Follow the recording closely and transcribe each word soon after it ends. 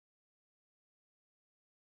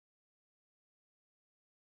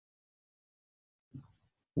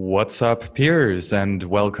What's up, peers, and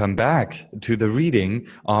welcome back to the reading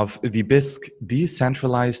of the Bisq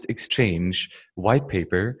Decentralized Exchange white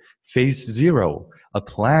paper, Phase 0, a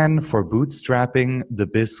plan for bootstrapping the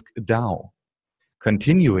Bisq DAO.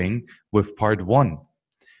 Continuing with Part 1,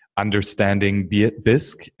 Understanding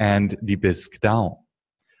Bisq and the Bisq DAO.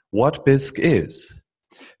 What Bisq is?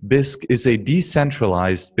 Bisq is a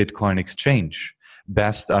decentralized Bitcoin exchange,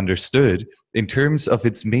 best understood in terms of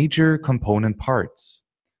its major component parts.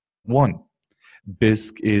 1.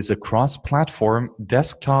 Bisq is a cross-platform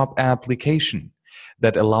desktop application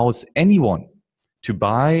that allows anyone to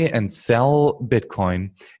buy and sell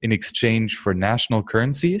Bitcoin in exchange for national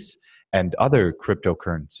currencies and other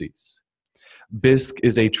cryptocurrencies. Bisq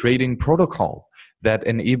is a trading protocol that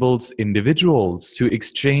enables individuals to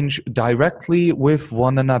exchange directly with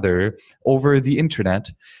one another over the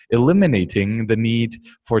internet, eliminating the need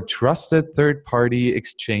for trusted third-party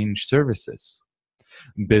exchange services.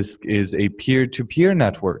 Bisq is a peer-to-peer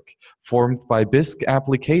network formed by Bisq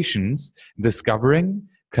applications discovering,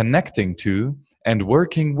 connecting to, and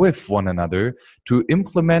working with one another to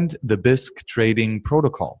implement the Bisq trading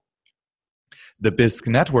protocol. The Bisq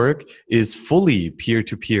network is fully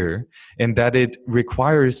peer-to-peer in that it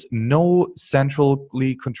requires no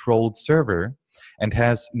centrally controlled server and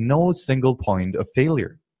has no single point of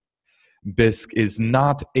failure. Bisq is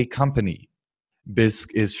not a company. Bisq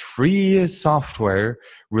is free software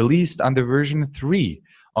released under version 3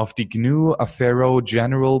 of the GNU Affero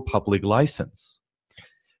General Public License.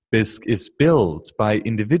 Bisq is built by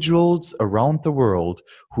individuals around the world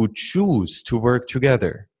who choose to work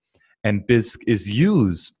together, and Bisq is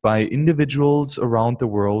used by individuals around the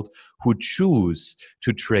world who choose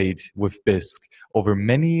to trade with Bisq over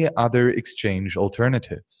many other exchange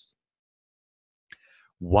alternatives.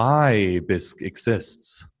 Why Bisq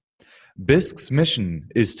exists? Bisq's mission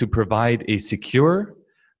is to provide a secure,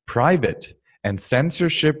 private, and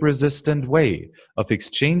censorship-resistant way of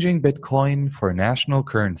exchanging Bitcoin for national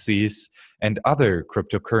currencies and other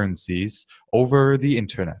cryptocurrencies over the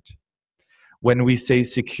internet. When we say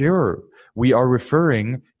secure, we are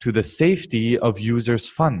referring to the safety of users'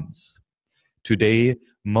 funds. Today,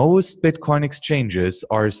 most Bitcoin exchanges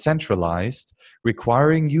are centralized,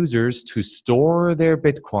 requiring users to store their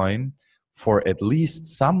Bitcoin for at least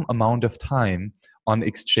some amount of time on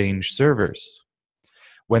exchange servers.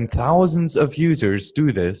 When thousands of users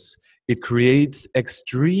do this, it creates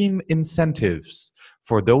extreme incentives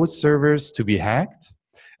for those servers to be hacked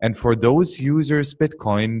and for those users'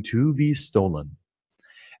 Bitcoin to be stolen.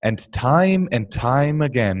 And time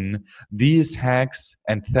again, these hacks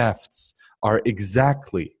and thefts are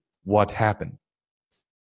exactly what happen.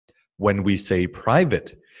 When we say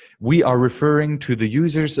private, we are referring to the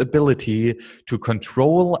user's ability to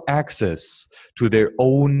control access to their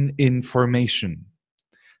own information.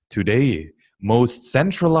 Today, most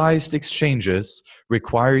centralized exchanges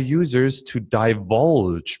require users to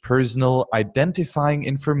divulge personal identifying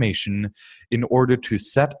information in order to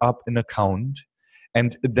set up an account,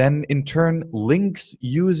 and then in turn links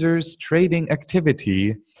users' trading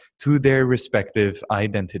activity to their respective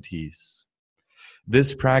identities.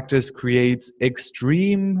 This practice creates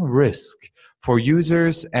extreme risk for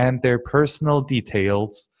users, and their personal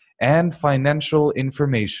details and financial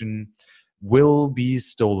information will be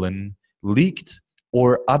stolen, leaked,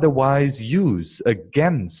 or otherwise used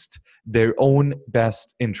against their own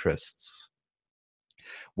best interests.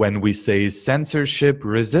 When we say censorship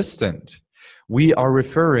resistant, we are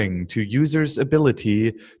referring to users'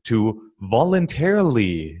 ability to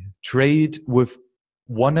voluntarily trade with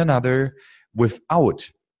one another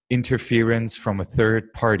without interference from a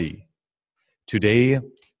third party. Today,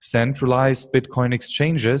 centralized Bitcoin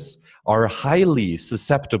exchanges are highly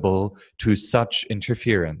susceptible to such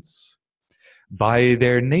interference. By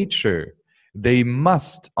their nature, they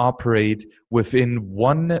must operate within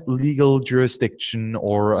one legal jurisdiction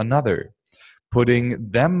or another,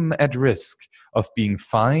 putting them at risk of being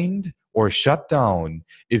fined or shut down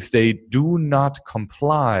if they do not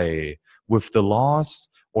comply with the laws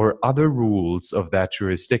or other rules of that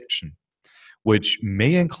jurisdiction, which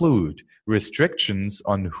may include restrictions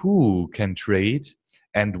on who can trade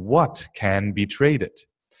and what can be traded,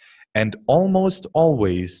 and almost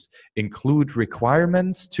always include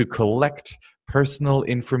requirements to collect personal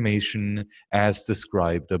information as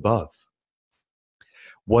described above.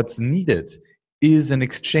 What's needed is an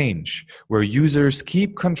exchange where users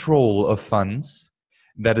keep control of funds,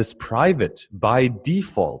 that is private by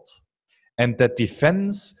default, and that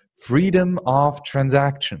defends freedom of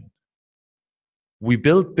transaction. We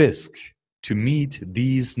built Bisq to meet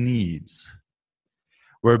these needs.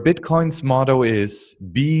 Where Bitcoin's motto is,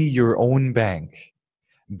 be your own bank,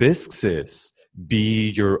 Bisq is be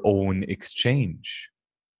your own exchange.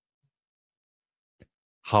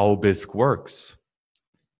 How Bisq works.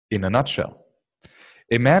 In a nutshell,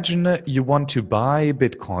 imagine you want to buy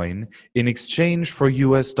Bitcoin in exchange for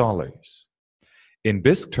US dollars. In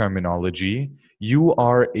Bisq terminology, you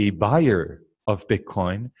are a buyer of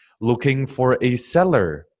Bitcoin looking for a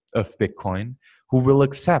seller of Bitcoin who will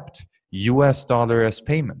accept US dollar as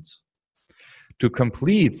payments. To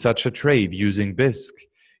complete such a trade using Bisq,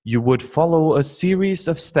 you would follow a series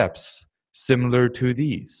of steps similar to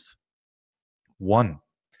these. 1.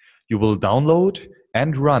 You will download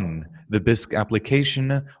and run the Bisq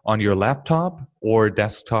application on your laptop or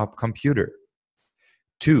desktop computer.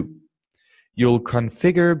 2. You'll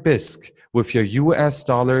configure Bisq with your US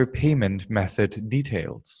dollar payment method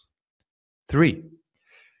details. 3.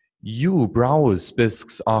 You browse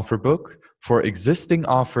Bisq's offer book for existing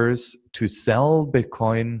offers to sell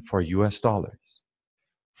Bitcoin for US dollars.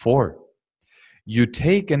 4. You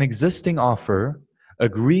take an existing offer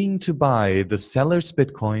agreeing to buy the seller's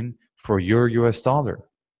Bitcoin for your US dollar.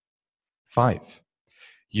 5.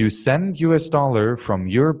 You send US dollar from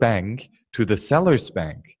your bank to the seller's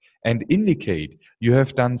bank and indicate you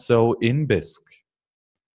have done so in Bisq.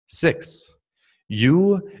 6.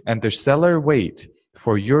 You and the seller wait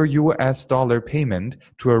for your US dollar payment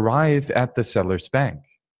to arrive at the seller's bank.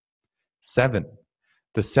 7.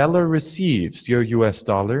 The seller receives your US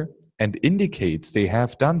dollar and indicates they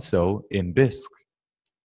have done so in Bisq.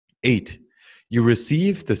 8. You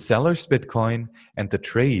receive the seller's Bitcoin and the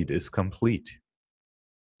trade is complete.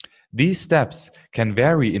 These steps can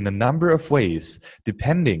vary in a number of ways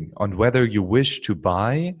depending on whether you wish to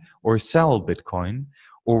buy or sell Bitcoin,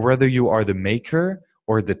 or whether you are the maker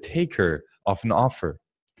or the taker of an offer,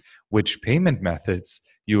 which payment methods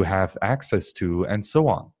you have access to, and so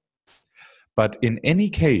on. But in any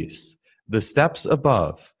case, the steps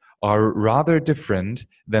above are rather different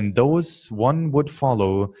than those one would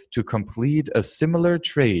follow to complete a similar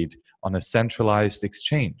trade on a centralized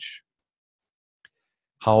exchange.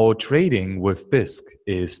 How trading with Bisq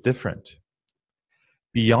is different.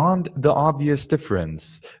 Beyond the obvious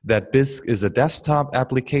difference that Bisq is a desktop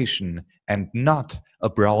application and not a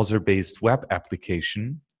browser-based web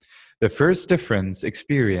application, the first difference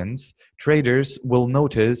experience traders will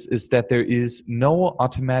notice is that there is no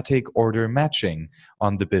automatic order matching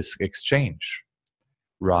on the Bisq exchange.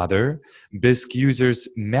 Rather, Bisq users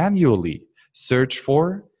manually search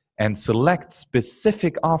for and select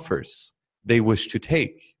specific offers they wish to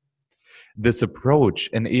take. This approach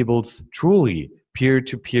enables truly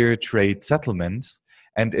peer-to-peer trade settlements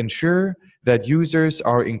and ensure that users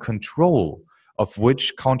are in control of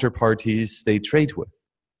which counterparties they trade with.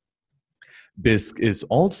 Bisq is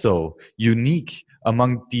also unique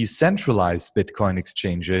among decentralized Bitcoin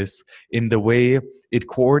exchanges in the way it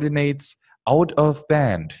coordinates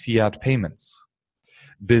out-of-band fiat payments.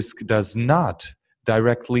 Bisq does not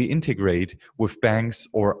directly integrate with banks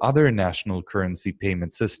or other national currency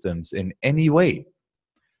payment systems in any way.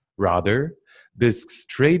 Rather, Bisq's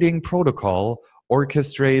trading protocol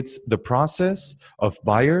orchestrates the process of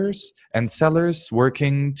buyers and sellers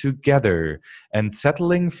working together and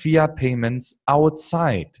settling fiat payments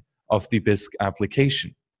outside of the Bisq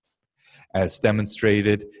application, as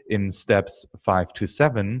demonstrated in steps 5 to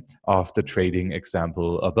 7 of the trading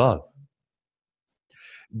example above.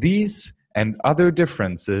 These and other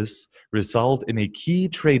differences result in a key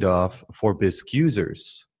trade-off for Bisq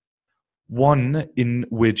users. One in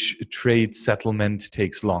which trade settlement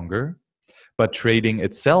takes longer, but trading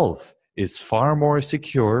itself is far more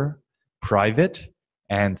secure, private,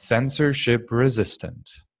 and censorship resistant.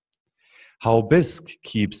 How Bisq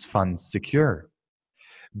keeps funds secure.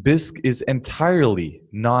 Bisq is entirely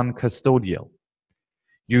non-custodial.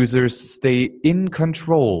 Users stay in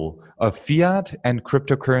control of fiat and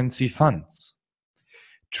cryptocurrency funds.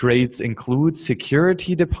 Trades include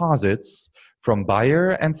security deposits from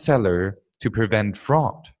buyer and seller to prevent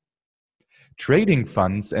fraud. Trading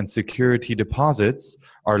funds and security deposits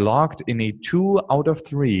are locked in a 2 out of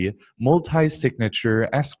 3 multi-signature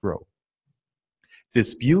escrow.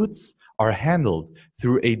 Disputes are handled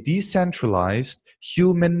through a decentralized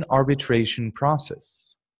human arbitration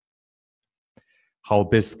process. How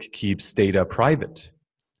Bisq keeps data private.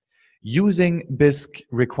 Using Bisq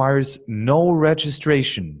requires no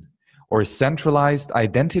registration or centralized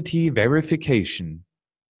identity verification.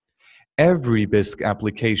 Every Bisq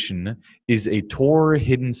application is a Tor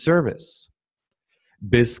hidden service.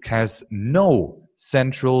 Bisq has no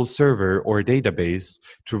central server or database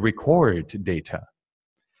to record data.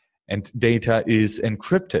 And data is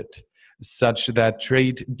encrypted such that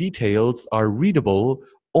trade details are readable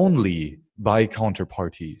only by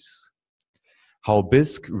counterparties. How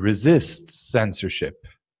Bisq resists censorship.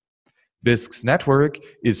 Bisq's network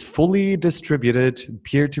is fully distributed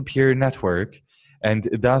peer-to-peer network and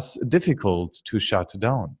thus difficult to shut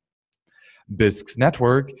down. Bisq's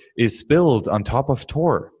network is built on top of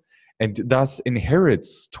Tor and thus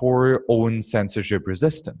inherits Tor's own censorship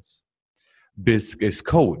resistance. Bisq is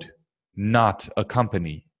code, not a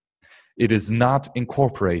company. It is not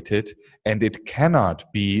incorporated and it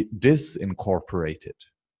cannot be disincorporated.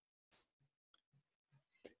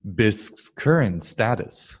 Bisq's current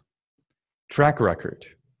status. Track record.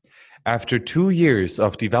 After 2 years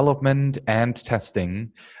of development and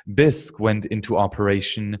testing, Bisq went into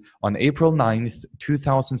operation on April 9th,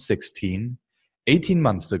 2016, 18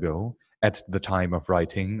 months ago, at the time of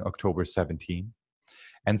writing, October 17.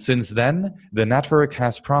 And since then, the network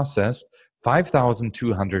has processed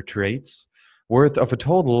 5,200 trades, worth of a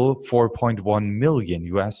total $4.1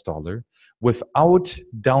 million without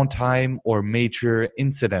downtime or major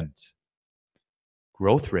incident.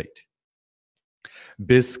 Growth rate.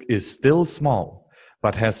 Bisq is still small,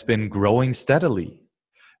 but has been growing steadily.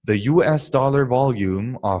 The US dollar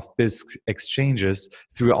volume of Bisq exchanges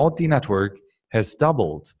throughout the network has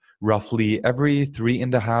doubled roughly every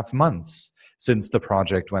 3.5 months since the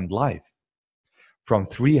project went live. From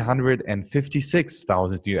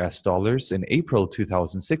 $356,000 in April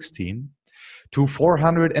 2016 to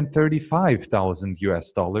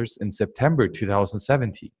 $435,000 in September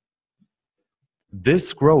 2017.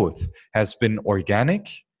 This growth has been organic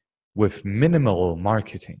with minimal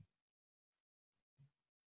marketing.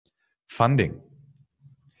 Funding.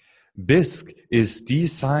 Bisq is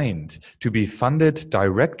designed to be funded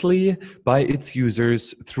directly by its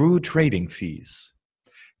users through trading fees.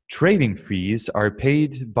 Trading fees are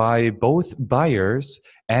paid by both buyers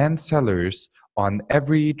and sellers on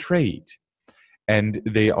every trade, and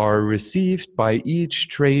they are received by each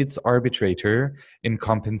trade's arbitrator in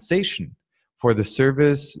compensation for the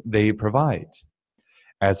service they provide.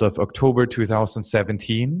 As of October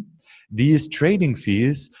 2017, these trading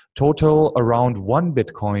fees total around 1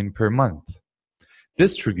 Bitcoin per month,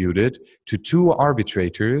 distributed to 2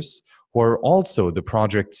 arbitrators who are also the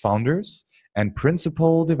project's founders and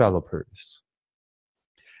principal developers.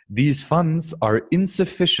 These funds are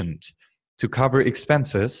insufficient to cover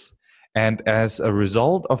expenses and as a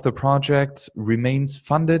result of the project remains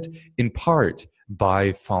funded in part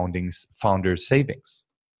by founder savings.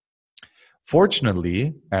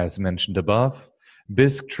 Fortunately, as mentioned above,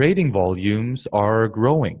 Bisq trading volumes are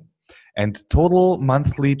growing and total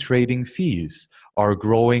monthly trading fees are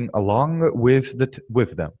growing along with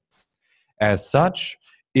them. As such,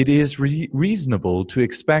 it is reasonable to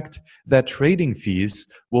expect that trading fees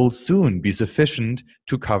will soon be sufficient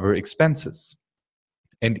to cover expenses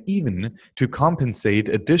and even to compensate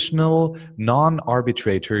additional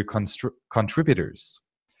non-arbitrator contributors.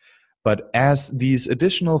 But as these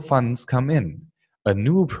additional funds come in, a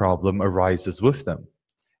new problem arises with them.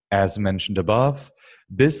 As mentioned above,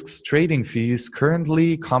 Bisq's trading fees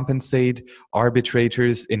currently compensate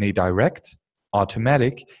arbitrators in a direct,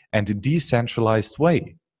 automatic, and decentralized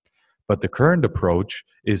way. But the current approach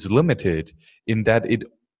is limited in that it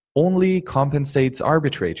only compensates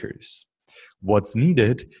arbitrators. What's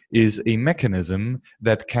needed is a mechanism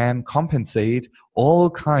that can compensate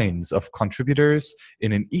all kinds of contributors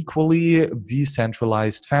in an equally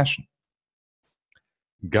decentralized fashion.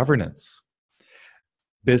 Governance.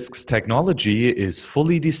 Bisq's technology is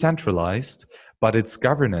fully decentralized, but its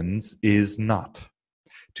governance is not.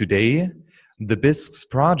 Today, the Bisq's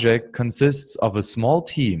project consists of a small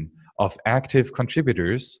team of active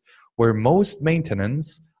contributors where most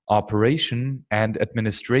maintenance, operation, and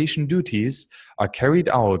administration duties are carried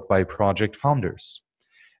out by project founders,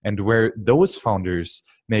 and where those founders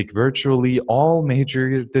make virtually all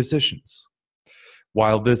major decisions.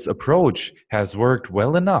 While this approach has worked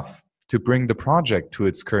well enough to bring the project to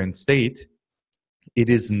its current state, it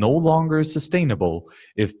is no longer sustainable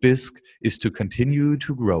if Bisq is to continue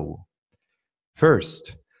to grow.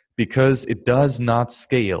 First, because it does not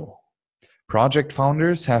scale. Project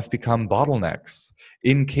founders have become bottlenecks,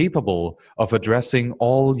 incapable of addressing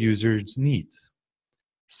all users' needs.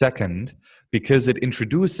 Second, because it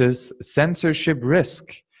introduces censorship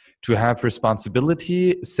risk to have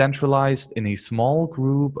responsibility centralized in a small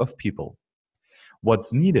group of people.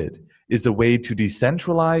 What's needed is a way to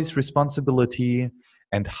decentralize responsibility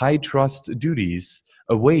and high-trust duties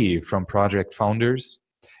away from project founders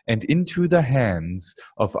and into the hands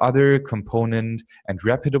of other component and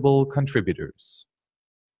reputable contributors.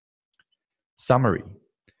 Summary.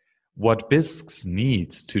 What Bisq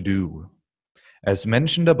needs to do. As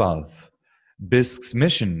mentioned above, Bisq's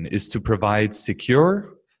mission is to provide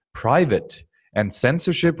secure, private, and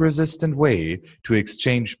censorship-resistant way to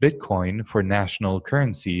exchange Bitcoin for national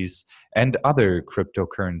currencies and other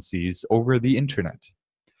cryptocurrencies over the internet.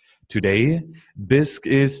 Today, Bisq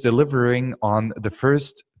is delivering on the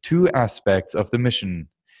first two aspects of the mission.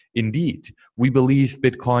 Indeed, we believe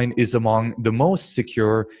Bitcoin is among the most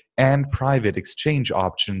secure and private exchange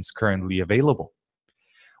options currently available.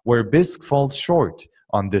 Where Bisq falls short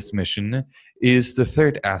on this mission is the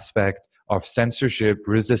third aspect of censorship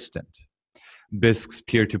resistant. Bisq's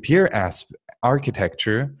peer-to-peer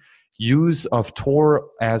architecture, use of Tor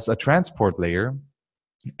as a transport layer,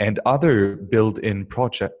 and other built-in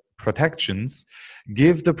protections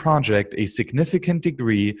give the project a significant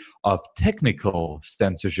degree of technical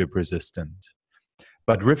censorship resistance.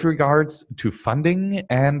 But with regards to funding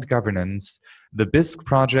and governance, the Bisq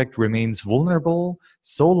project remains vulnerable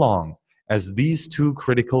so long as these two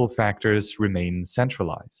critical factors remain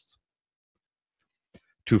centralized.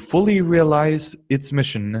 To fully realize its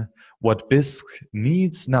mission, what Bisq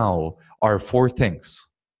needs now are four things.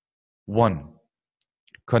 1.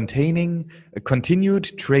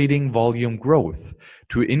 Continued trading volume growth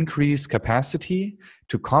to increase capacity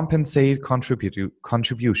to compensate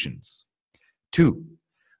contributions. 2.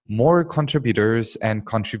 More contributors and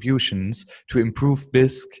contributions to improve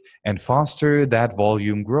Bisq and foster that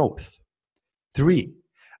volume growth. 3.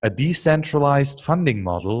 A decentralized funding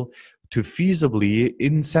model to feasibly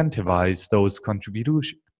incentivize those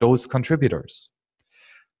contributors.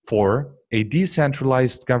 4. A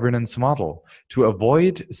decentralized governance model to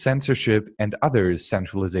avoid censorship and other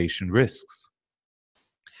centralization risks.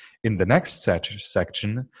 In the next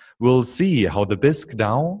section, we'll see how the Bisq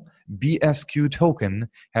DAO BSQ token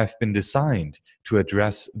have been designed to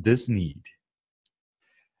address this need.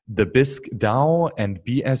 The Bisq DAO and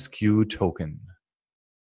BSQ token.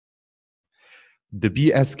 The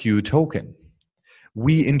BSQ token.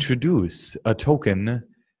 We introduce a token,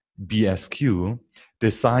 BSQ,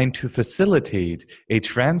 designed to facilitate a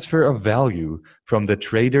transfer of value from the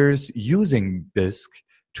traders using Bisq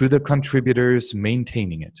to the contributors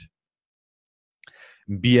maintaining it.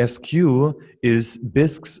 BSQ is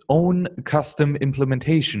Bisq's own custom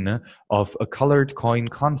implementation of a colored coin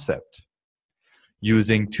concept.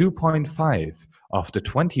 Using 2.5 of the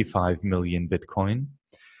 25 million Bitcoin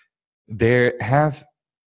that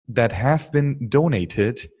have been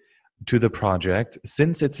donated to the project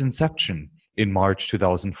since its inception in March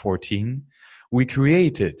 2014, we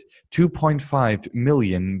created 2.5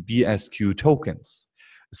 million BSQ tokens,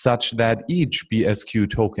 such that each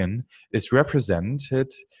BSQ token is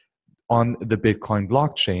represented on the Bitcoin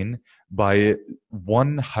blockchain by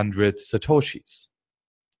 100 Satoshis.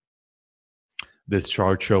 This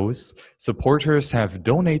chart shows supporters have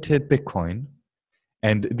donated Bitcoin,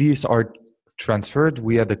 and these are transferred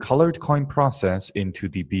via the colored coin process into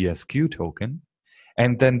the BSQ token,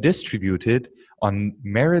 and then distributed on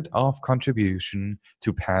merit of contribution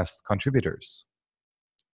to past contributors.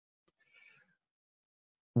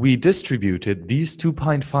 We distributed these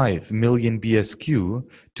 2.5 million BSQ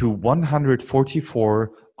to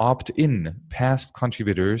 144 opt-in past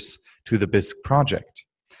contributors to the Bisq project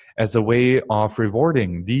as a way of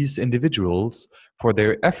rewarding these individuals for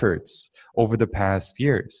their efforts over the past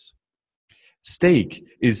years. Stake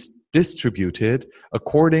is distributed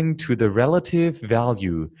according to the relative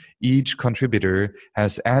value each contributor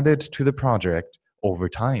has added to the project over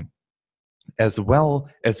time, as well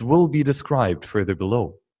as will be described further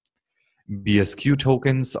below. BSQ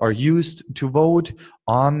tokens are used to vote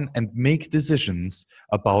on and make decisions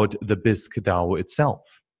about the Bisq DAO itself.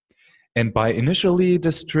 And by initially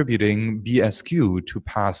distributing BSQ to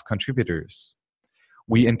past contributors,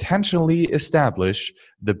 we intentionally establish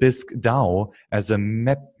the Bisq DAO as a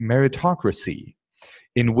meritocracy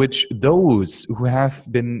in which those who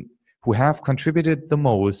have contributed the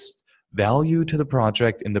most value to the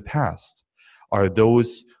project in the past are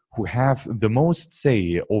those who have the most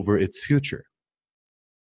say over its future.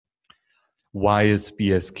 Why is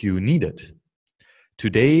BSQ needed?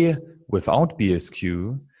 Today, without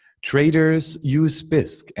BSQ, traders use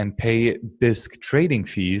Bisq and pay Bisq trading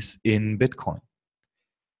fees in Bitcoin.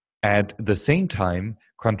 At the same time,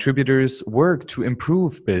 contributors work to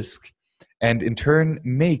improve Bisq and in turn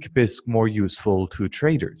make Bisq more useful to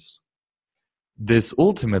traders. This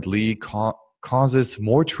ultimately causes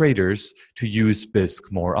more traders to use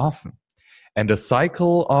Bisq more often, and a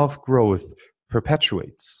cycle of growth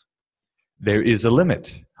perpetuates. There is a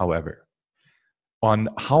limit, however, on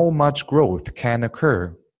how much growth can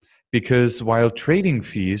occur, because while trading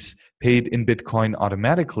fees paid in Bitcoin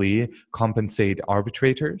automatically compensate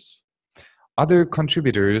arbitrators, other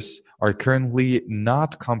contributors are currently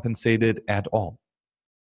not compensated at all.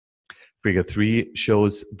 Figure 3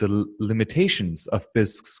 shows the limitations of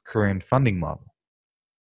Bisq's current funding model.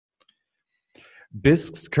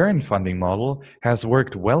 Bisq's current funding model has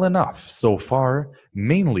worked well enough so far,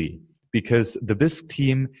 mainly because the Bisq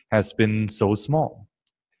team has been so small.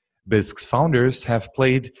 Bisq's founders have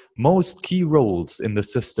played most key roles in the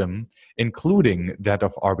system, including that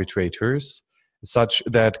of arbitrators, such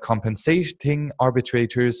that compensating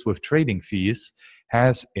arbitrators with trading fees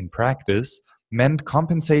has, in practice, meant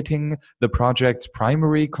compensating the project's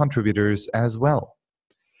primary contributors as well.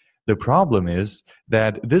 The problem is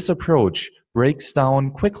that this approach breaks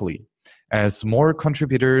down quickly as more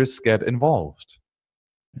contributors get involved.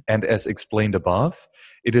 And as explained above,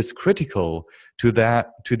 it is critical to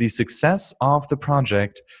the success of the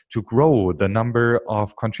project to grow the number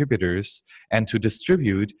of contributors and to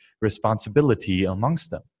distribute responsibility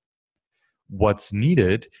amongst them. What's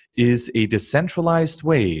needed is a decentralized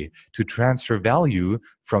way to transfer value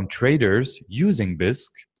from traders using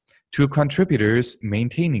Bisq to contributors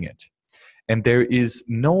maintaining it. And there is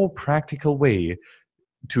no practical way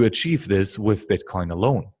to achieve this with Bitcoin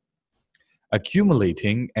alone.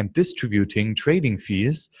 Accumulating and distributing trading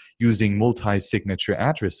fees using multi-signature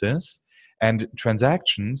addresses and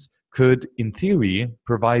transactions could, in theory,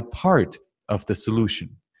 provide part of the solution.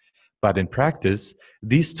 But in practice,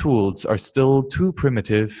 these tools are still too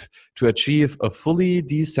primitive to achieve a fully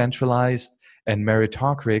decentralized and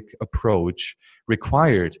meritocratic approach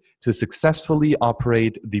required to successfully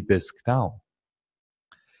operate the Bisq DAO.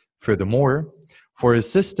 Furthermore, for a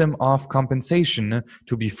system of compensation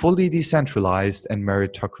to be fully decentralized and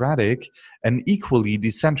meritocratic, an equally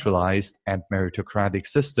decentralized and meritocratic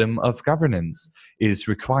system of governance is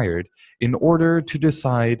required in order to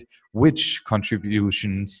decide which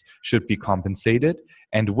contributions should be compensated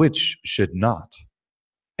and which should not.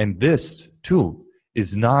 And this, too,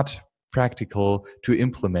 is not practical to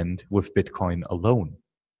implement with Bitcoin alone.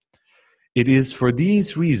 It is for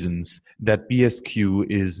these reasons that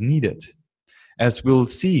BSQ is needed. As we'll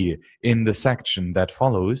see in the section that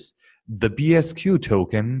follows, the BSQ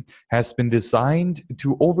token has been designed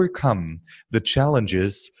to overcome the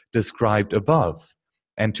challenges described above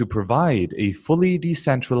and to provide a fully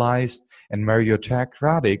decentralized and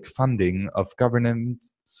meritocratic funding of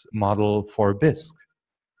governance model for Bisq.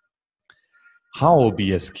 How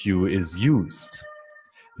BSQ is used.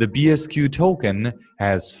 The BSQ token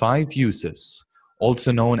has 5 uses,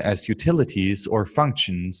 also known as utilities or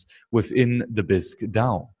functions within the Bisq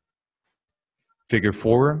DAO. Figure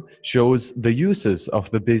 4 shows the uses of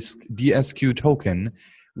the BSQ token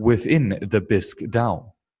within the Bisq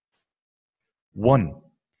DAO. 1.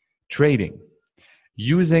 Trading.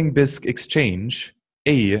 Using Bisq Exchange,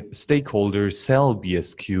 A. Stakeholders sell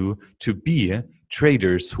BSQ to B.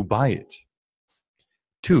 Traders who buy it.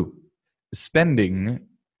 2. Spending.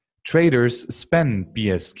 Traders spend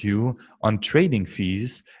BSQ on trading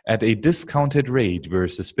fees at a discounted rate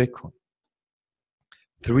versus Bitcoin.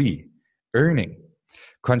 3. Earning.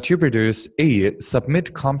 Contributors A.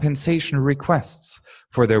 submit compensation requests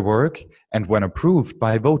for their work and when approved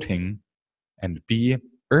by voting, and B.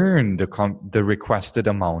 earn the requested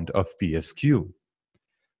amount of BSQ.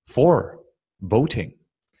 4. Voting.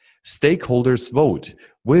 Stakeholders vote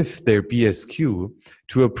with their BSQ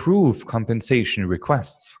to approve compensation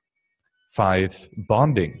requests. 5.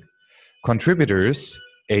 Bonding. Contributors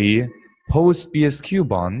A. post BSQ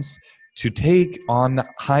bonds to take on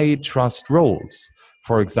high trust roles,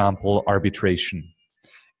 for example, arbitration,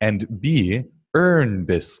 and B. earn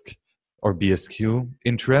Bisq or BSQ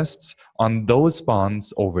interests on those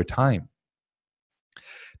bonds over time.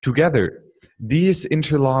 Together, these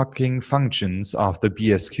interlocking functions of the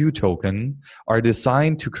BSQ token are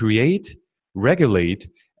designed to create, regulate,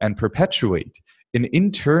 and perpetuate an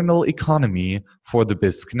internal economy for the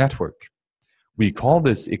Bisq network. We call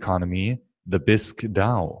this economy the Bisq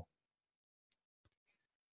DAO.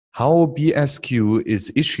 How BSQ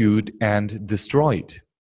is issued and destroyed.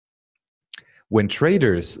 When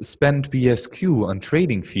traders spend BSQ on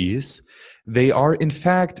trading fees, they are in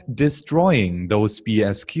fact destroying those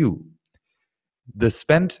BSQ. The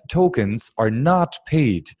spent tokens are not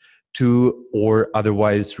paid to or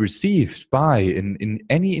otherwise received by in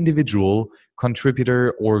any individual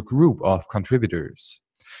contributor or group of contributors.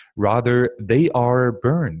 Rather, they are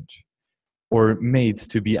burned or made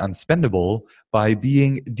to be unspendable by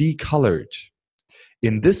being decolored.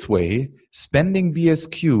 In this way, spending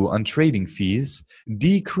BSQ on trading fees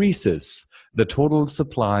decreases the total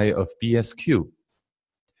supply of BSQ.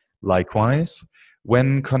 Likewise,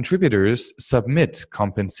 when contributors submit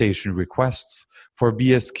compensation requests for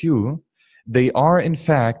BSQ, they are in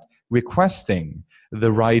fact requesting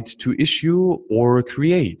the right to issue or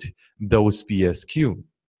create those BSQ.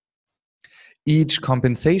 Each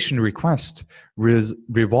compensation request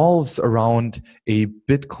revolves around a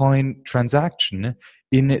Bitcoin transaction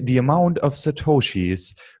in the amount of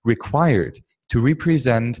Satoshis required to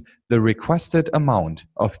represent the requested amount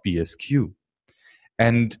of BSQ.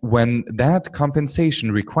 And when that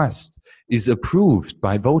compensation request is approved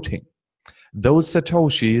by voting, those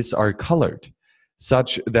Satoshis are colored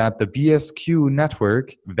such that the BSQ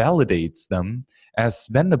network validates them as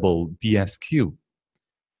spendable BSQ.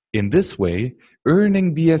 In this way,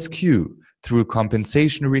 earning BSQ through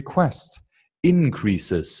compensation requests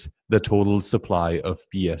increases the total supply of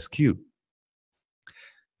BSQ.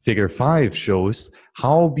 Figure 5 shows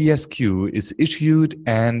how BSQ is issued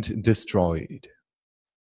and destroyed.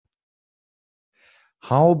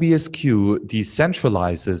 How BSQ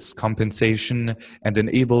decentralizes compensation and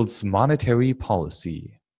enables monetary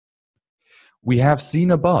policy. We have seen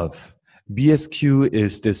above, BSQ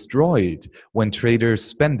is destroyed when traders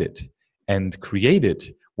spend it and created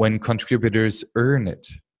when contributors earn it.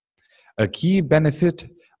 A key benefit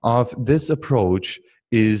of this approach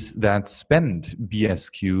is that spent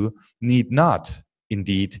BSQ need not,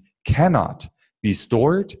 indeed cannot, be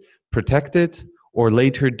stored, protected, or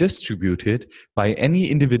later distributed by any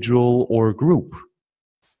individual or group.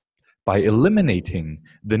 By eliminating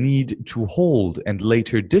the need to hold and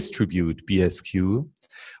later distribute BSQ,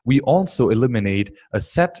 we also eliminate a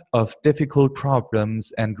set of difficult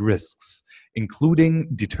problems and risks, including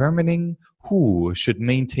determining who should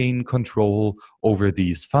maintain control over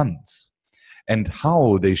these funds, and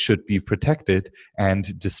how they should be protected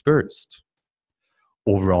and dispersed.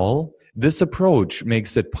 Overall, this approach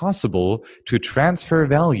makes it possible to transfer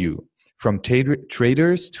value from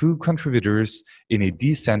traders to contributors in a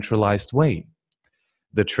decentralized way.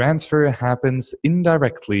 The transfer happens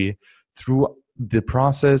indirectly through the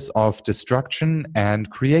process of destruction and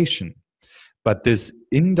creation, but this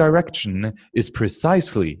indirection is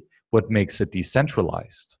precisely what makes it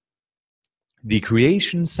decentralized. The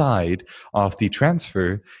creation side of the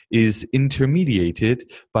transfer is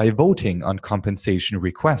intermediated by voting on compensation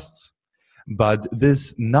requests. But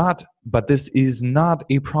this is not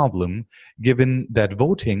a problem, given that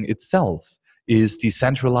voting itself is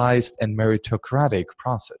decentralized and meritocratic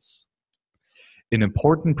process. An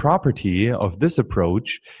important property of this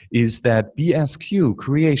approach is that BSQ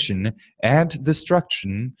creation and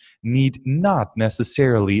destruction need not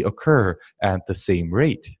necessarily occur at the same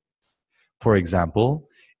rate. For example,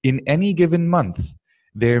 in any given month,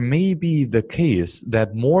 there may be the case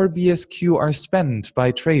that more BSQ are spent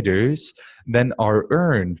by traders than are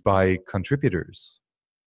earned by contributors.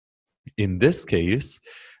 In this case,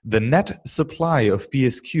 the net supply of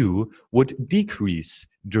BSQ would decrease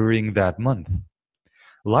during that month.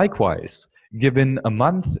 Likewise, given a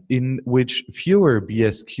month in which fewer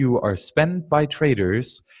BSQ are spent by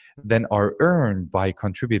traders than are earned by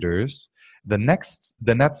contributors, the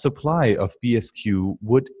net supply of BSQ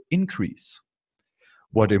would increase.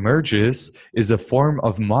 What emerges is a form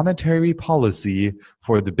of monetary policy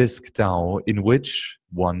for the Bisq DAO in which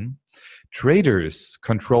 1. Traders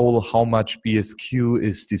control how much BSQ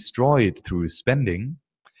is destroyed through spending.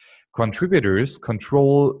 Contributors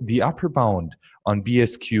control the upper bound on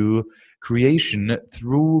BSQ creation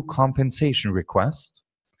through compensation request.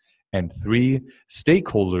 And 3,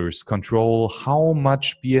 stakeholders control how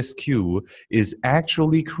much BSQ is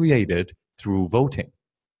actually created through voting.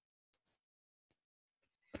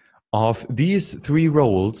 Of these 3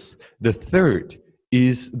 roles, the third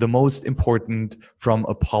is the most important from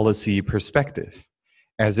a policy perspective,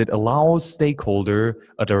 as it allows stakeholder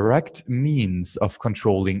a direct means of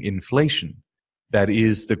controlling inflation, that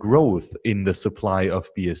is, the growth in the supply of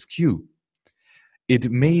BSQ. It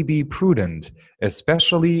may be prudent,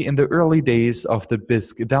 especially in the early days of the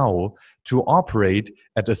Bisq DAO, to operate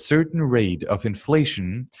at a certain rate of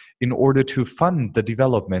inflation in order to fund the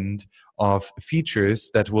development of features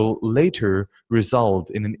that will later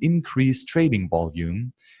result in an increased trading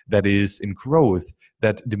volume, that is, in growth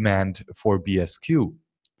that demand for BSQ.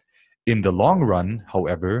 In the long run,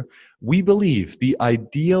 however, we believe the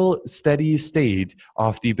ideal steady state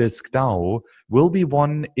of the Bisq DAO will be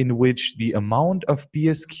one in which the amount of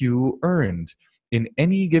BSQ earned in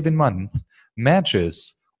any given month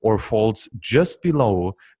matches or falls just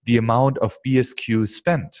below the amount of BSQ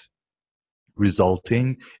spent,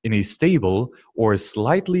 resulting in a stable or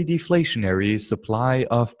slightly deflationary supply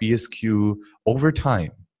of BSQ over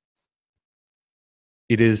time.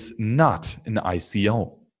 It is not an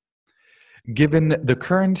ICO. Given the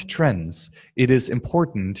current trends, it is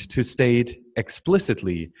important to state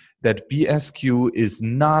explicitly that BSQ is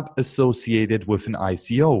not associated with an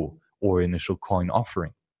ICO or initial coin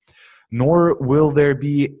offering, nor will there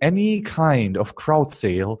be any kind of crowd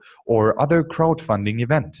sale or other crowdfunding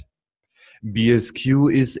event.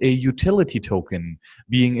 BSQ is a utility token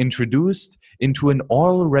being introduced into an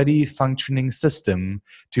already functioning system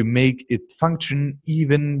to make it function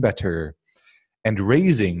even better. And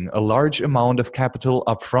raising a large amount of capital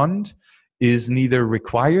upfront is neither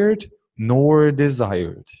required nor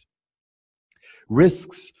desired.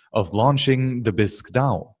 Risks of launching the Bisq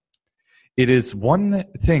DAO. It is one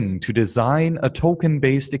thing to design a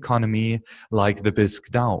token-based economy like the Bisq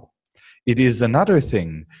DAO. It is another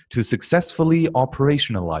thing to successfully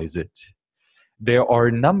operationalize it. There are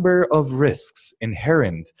a number of risks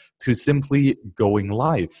inherent to simply going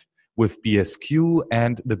live with BSQ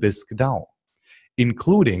and the Bisq DAO,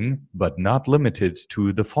 including but not limited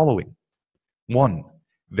to the following. 1.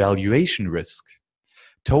 Valuation risk.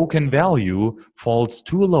 Token value falls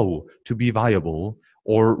too low to be viable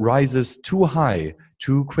or rises too high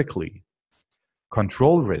too quickly.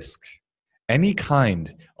 Control risk. Any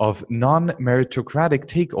kind of non-meritocratic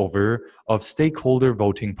takeover of stakeholder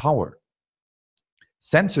voting power.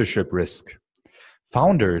 Censorship risk.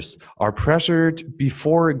 Founders are pressured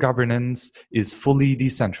before governance is fully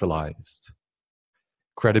decentralized.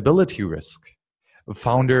 Credibility risk.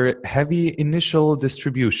 Founder-heavy initial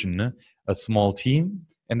distribution, a small team,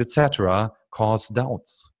 and etc. cause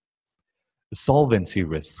doubts. Solvency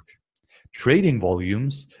risk. Trading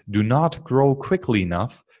volumes do not grow quickly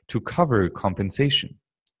enough to cover compensation.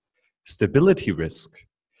 Stability risk.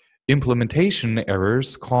 Implementation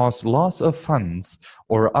errors cause loss of funds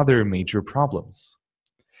or other major problems.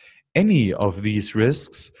 Any of these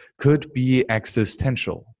risks could be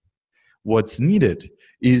existential. What's needed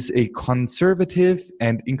is a conservative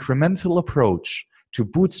and incremental approach to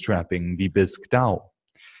bootstrapping the Bisq DAO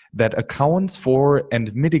that accounts for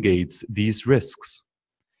and mitigates these risks.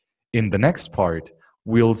 In the next part,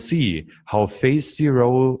 we'll see how Phase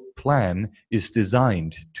 0 plan is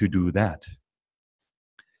designed to do that.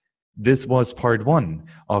 This was part 1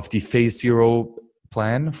 of the Phase 0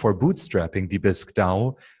 plan for bootstrapping the Bisq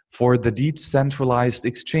DAO for the decentralized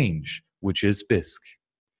exchange, which is Bisq.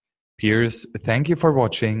 Peers, thank you for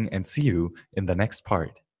watching and see you in the next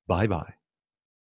part. Bye-bye.